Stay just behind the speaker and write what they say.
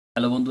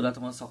Hello বন্ধুরা,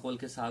 তোমার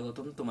সকলকে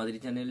স্বাগতম তোমাদের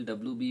চ্যানেল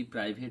ডব্লিউবি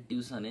প্রাইভেট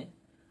টিউশনে।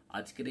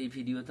 আজকের এই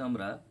ভিডিওতে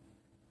আমরা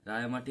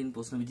রায়-মার্টিন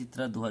প্রশ্ন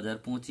বিচিত্রা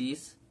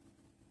 2025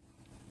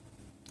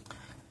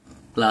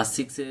 ক্লাস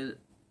 6 এর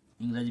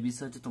ইংরাজি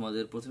বিষয় হচ্ছে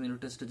তোমাদের প্রথম ইউনিট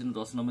টেস্টের জন্য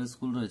 10 নম্বরের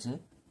স্কুল রয়েছে।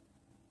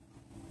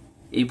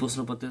 এই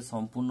প্রশ্নপত্রের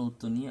সম্পূর্ণ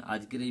উত্তর নিয়ে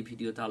আজকের এই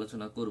ভিডিওতে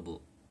আলোচনা করব।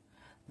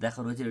 দেখা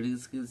রয়েছে রিডিং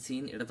স্কিল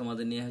সিন, এটা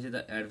তোমাদের নিয়ে হয়েছে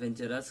দ্য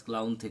অ্যাডভেঞ্চারাস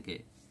ক্লাউন থেকে।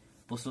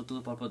 প্রশ্ন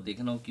উত্তর পরপর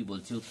দেখে নাও কি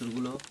বলছে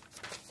উত্তরগুলো।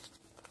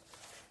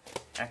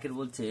 একের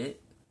বলছে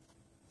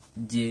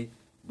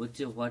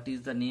what is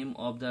the name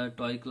of the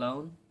toy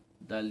clown,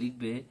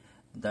 লিখবে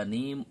the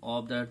name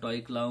of the toy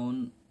clown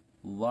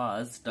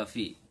was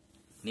toffee.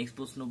 Next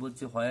প্রশ্ন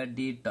বলছে হোয়ার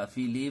ডিড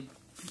টাফি লিভ,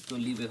 তো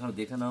লিভ এখানে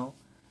দেখে নাও,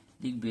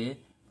 লিখবে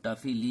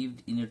toffee lived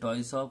in a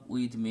toy shop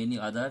with many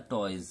other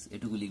টয়স,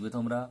 এটুকু লিখবে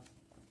তোমরা।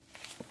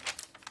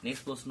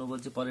 নেক্সট প্রশ্ন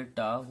বলছে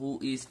পরেরটা হু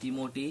ইজ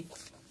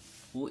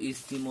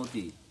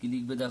টিমোথি, কি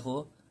লিখবে দেখো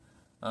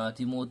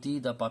টিমোথি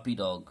দ্য পাপি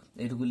ডগ,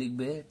 এটুকু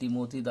লিখবে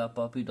টিমোথি দ্য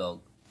পাপি ডগ।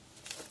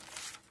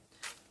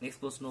 নেক্সট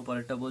প্রশ্ন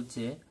পরেরটা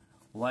বলছে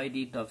why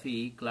D toffee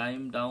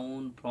claim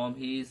down from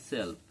his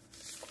self,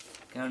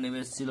 কেন নেমে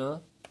এসেছিল,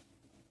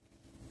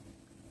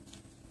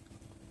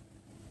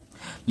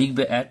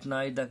 লিখবে at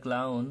night the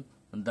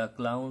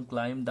clown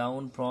claim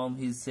down from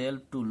his self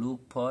to look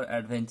for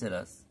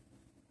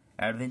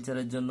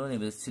অ্যাডভেঞ্চারের জন্য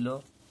নেমে এসেছিল।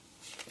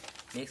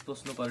 নেক্সট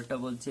প্রশ্ন পরেরটা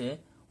বলছে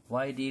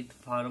হোয়াই ডিড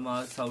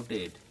ফার্মার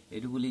শাউটেড,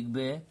 এটুকু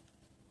লিখবে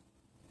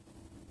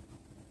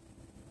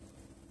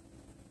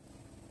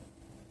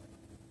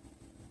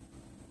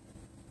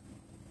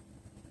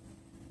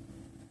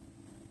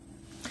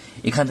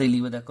এখান থেকে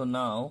লিখবে দেখো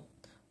নাও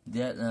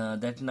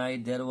that night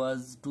there was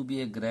to be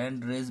a grand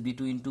race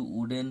between two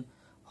wooden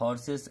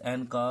horses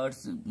and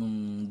carts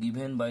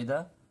given by the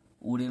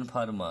wooden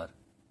farmer.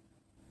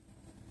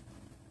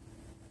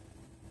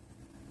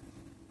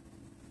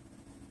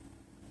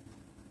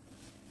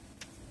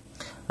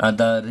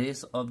 The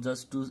race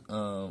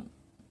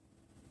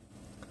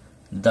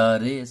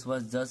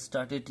was just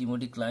started.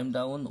 Timothy climbed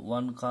down.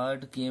 One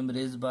cart came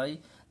raced by.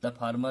 The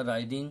farmer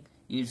riding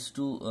it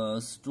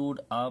stood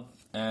up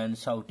and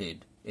shouted.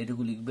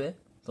 এটুকু লিখবে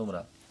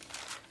তোমরা।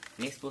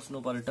 Next প্রশ্ন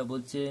পরেরটা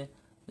বলছে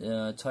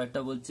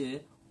ছয়টা বলছে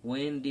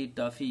what did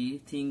Taffy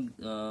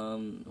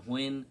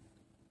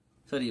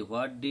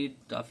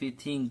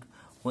think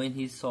when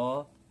he saw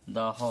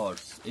the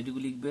horse, এটুকু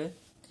লিখবে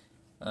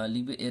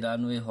a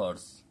runaway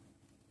horse।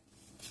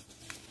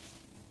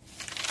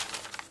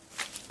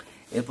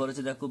 এরপর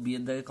হচ্ছে দেখো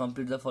বিয়ের দাগে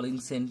কমপ্লিট দ্য ফলোইং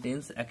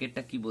সেন্টেন্স,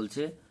 একেরটা কি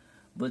বলছে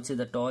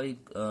the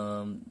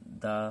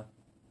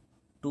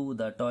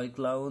toy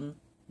clown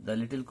the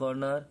little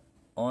corner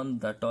on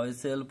the toy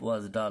self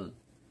ওয়াজ ডাল।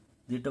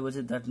 যেটা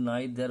বলছে that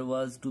night there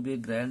was two B a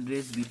grand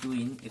race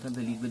between, এখান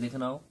থেকে লিখবে দেখে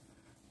নাও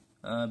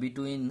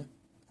between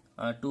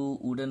two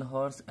wooden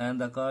horse and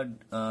the car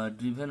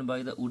driven by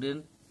the wooden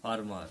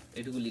farmer,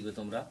 এটুকু লিখবে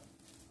তোমরা।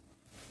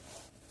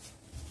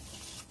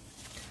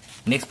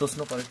 নেক্সট প্রশ্ন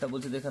পরেরটা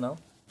বলছে দেখে নাও,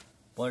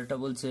 পরেরটা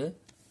বলছে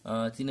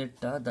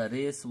তিনেরটা the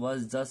race was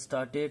just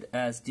started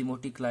as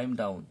Timothy claim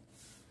down.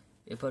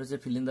 এরপর হচ্ছে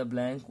fill in the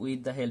blank with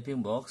the helping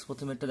box.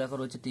 প্রথমেরটা দেখা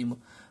রয়েছে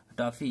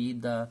toffee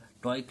the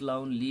toy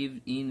clown live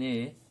in a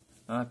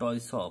toy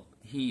shop,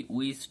 he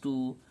wish to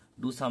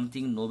do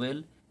something Nobel,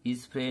 his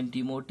friend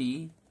Timothy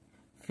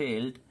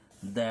felt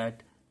that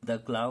the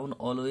clown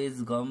always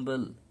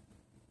গাম্বল,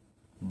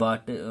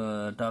 but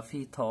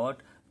Taffy thought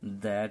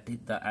that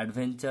the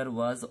adventure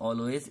was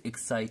always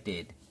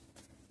excited.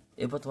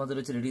 এরপর তোমাদের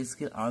হচ্ছে reading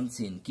skill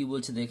unseen, কি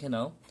বলছে দেখে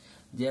নাও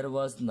there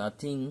was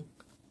nothing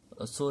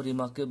so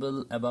remarkable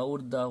about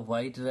the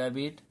white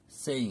rabbit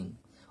saying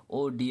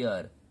oh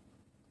dear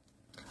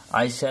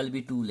I shall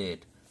be too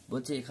late,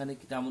 বলছে এখানে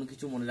তেমন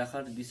কিছু মনে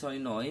রাখার বিষয়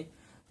নয়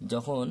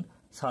যখন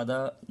সাদা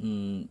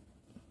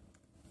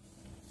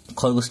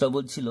খরগোশটা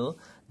বলছিল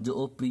যে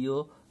ও প্রিয়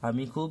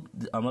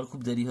আমার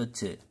খুব দেরি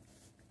হচ্ছে,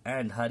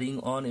 অ্যান্ড হারিং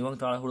অন এবং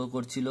তাড়াহুড়ো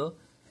করছিল,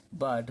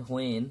 but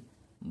when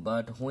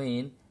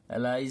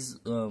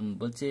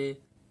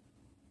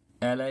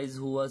Alice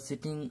who was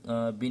sitting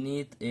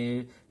beneath a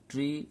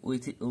tree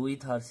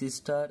with her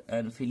sister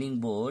and feeling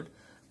bored,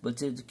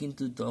 বলছে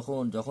কিন্তু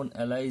যখন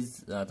অ্যালাইজ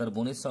তার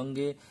বোনের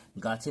সঙ্গে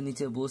গাছের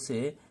নিচে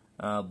বসে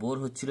বোর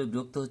হচ্ছিল,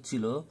 বিরক্ত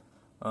হচ্ছিল,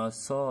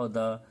 saw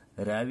the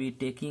rabbit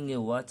taking a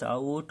watch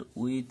out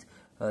with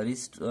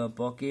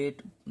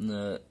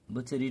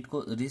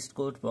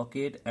wristcoat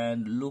pocket and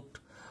looked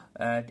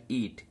at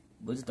it,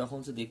 বলছে তখন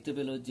সে দেখতে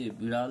পেল যে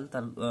বিড়াল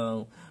তার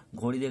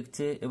ঘড়ি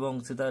দেখছে এবং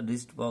সে তার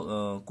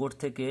কোট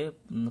থেকে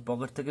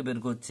পকেট থেকে বের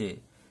করছে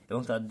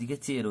এবং তার দিকে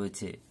চেয়ে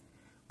রয়েছে।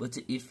 বলছে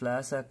ইট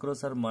ফ্ল্যাশ অ্যাক্রস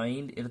হার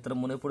মাইন্ড, এটা তার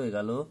মনে পড়ে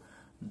গেল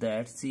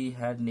that she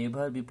had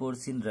never before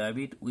scene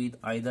rabbit with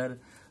either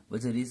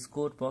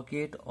রিস্টকোট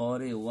pocket or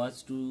a watch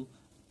to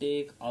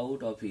take out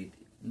of it.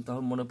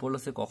 তখন মনে পড়লো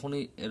সে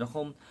কখনোই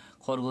এরকম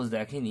খরগোশ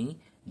দেখেনি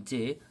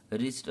যে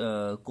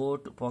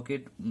কোট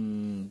পকেট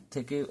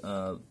থেকে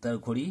তার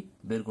ঘড়ি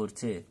বের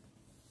করছে।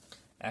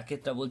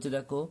 একেরটা বলছে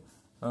দেখো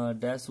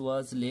ড্যাশ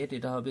ওয়াজ লেট,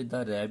 এটা হবে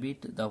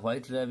the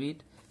white rabbit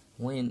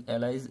When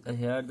Alice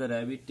heard the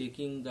rabbit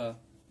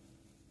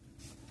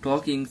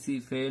talking, she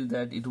felt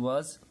that it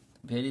was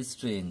very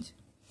strange.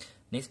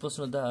 Next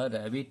প্রশ্ন, the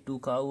rabbit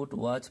took out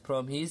watch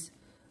from his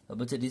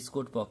বলছে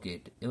রিসকোট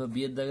পকেট। এবার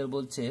বিয়ের দাগের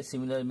বলছে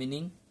similar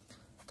meaning,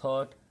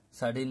 thought,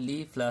 suddenly,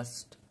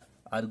 ফ্লাস্ট,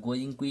 are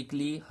going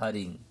quickly,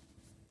 হারিং।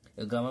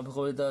 Grammar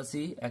ভোকাবুলারিতে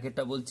আসি, এক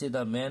একটা বলছে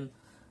the man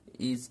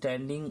is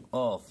standing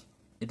of,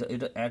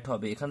 এটা অ্যাট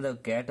হবে, এখানে দেখো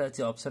ক্যাট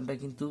আছে, অপশানটা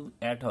কিন্তু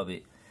অ্যাট হবে,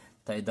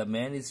 তাই the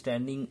man is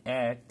standing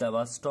at the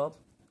bus stop.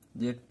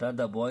 দুইটা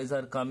the boys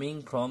are coming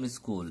from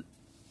school.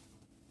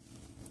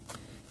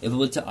 এবার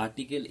বলছে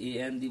আর্টিকেল এ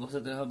অ্যান দি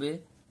বসাতে হবে,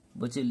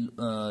 বলছে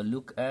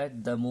look at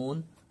the moon,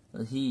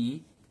 he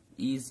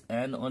is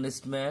an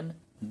honest man,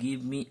 give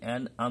me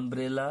an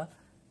umbrella,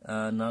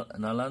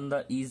 Nalanda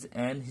is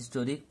an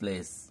historic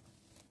place.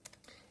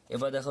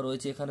 এবার দেখো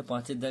রয়েছে এখানে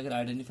পাঁচের দাগের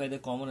identify the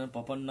common and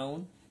proper noun.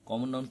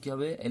 Common noun কি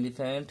হবে?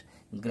 এলিফ্যান্ট,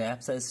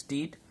 গ্র্যাপস আর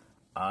স্ট্রিট।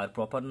 আর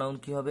প্রপার নাউন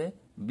কি হবে?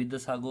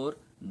 বিদ্যাসাগর,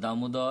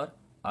 দামোদর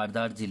আর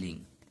দার্জিলিং।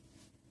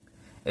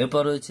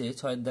 এরপর রয়েছে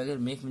ছয়ের দাগের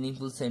মেক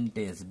মিনিংফুল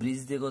সেন্টেন্স। ব্রিজ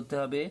দিয়ে করতে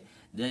হবে,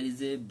 there is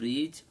a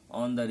bridge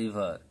on the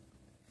river.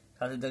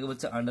 সাথে দাগে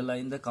বলছে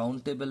underline the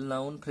countable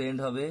noun, friend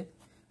হবে।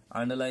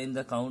 আন্ডারলাইন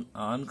দ্য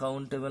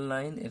আনকাউন্টেবল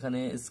নাউন, এখানে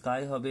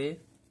স্কাই হবে।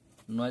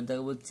 নয়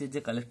দাগে বলছে যে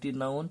collective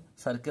noun,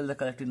 circle the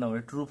collective noun,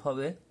 এটা ট্রুপ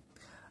হবে।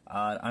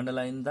 আর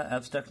আন্ডারলাইন দ্য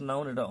অ্যাবস্ট্রাক্ট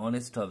নাউন, এটা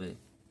অনেস্ট হবে।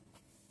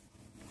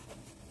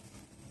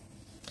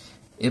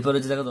 এরপরে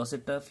যে দেখো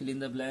দশেরটা fill in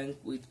the blank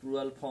with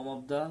plural form of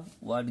the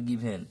word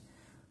given.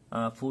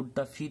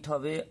 ফুডটা fit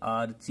হবে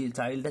আর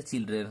চাইল্ডটা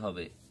চিলড্রেন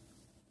হবে।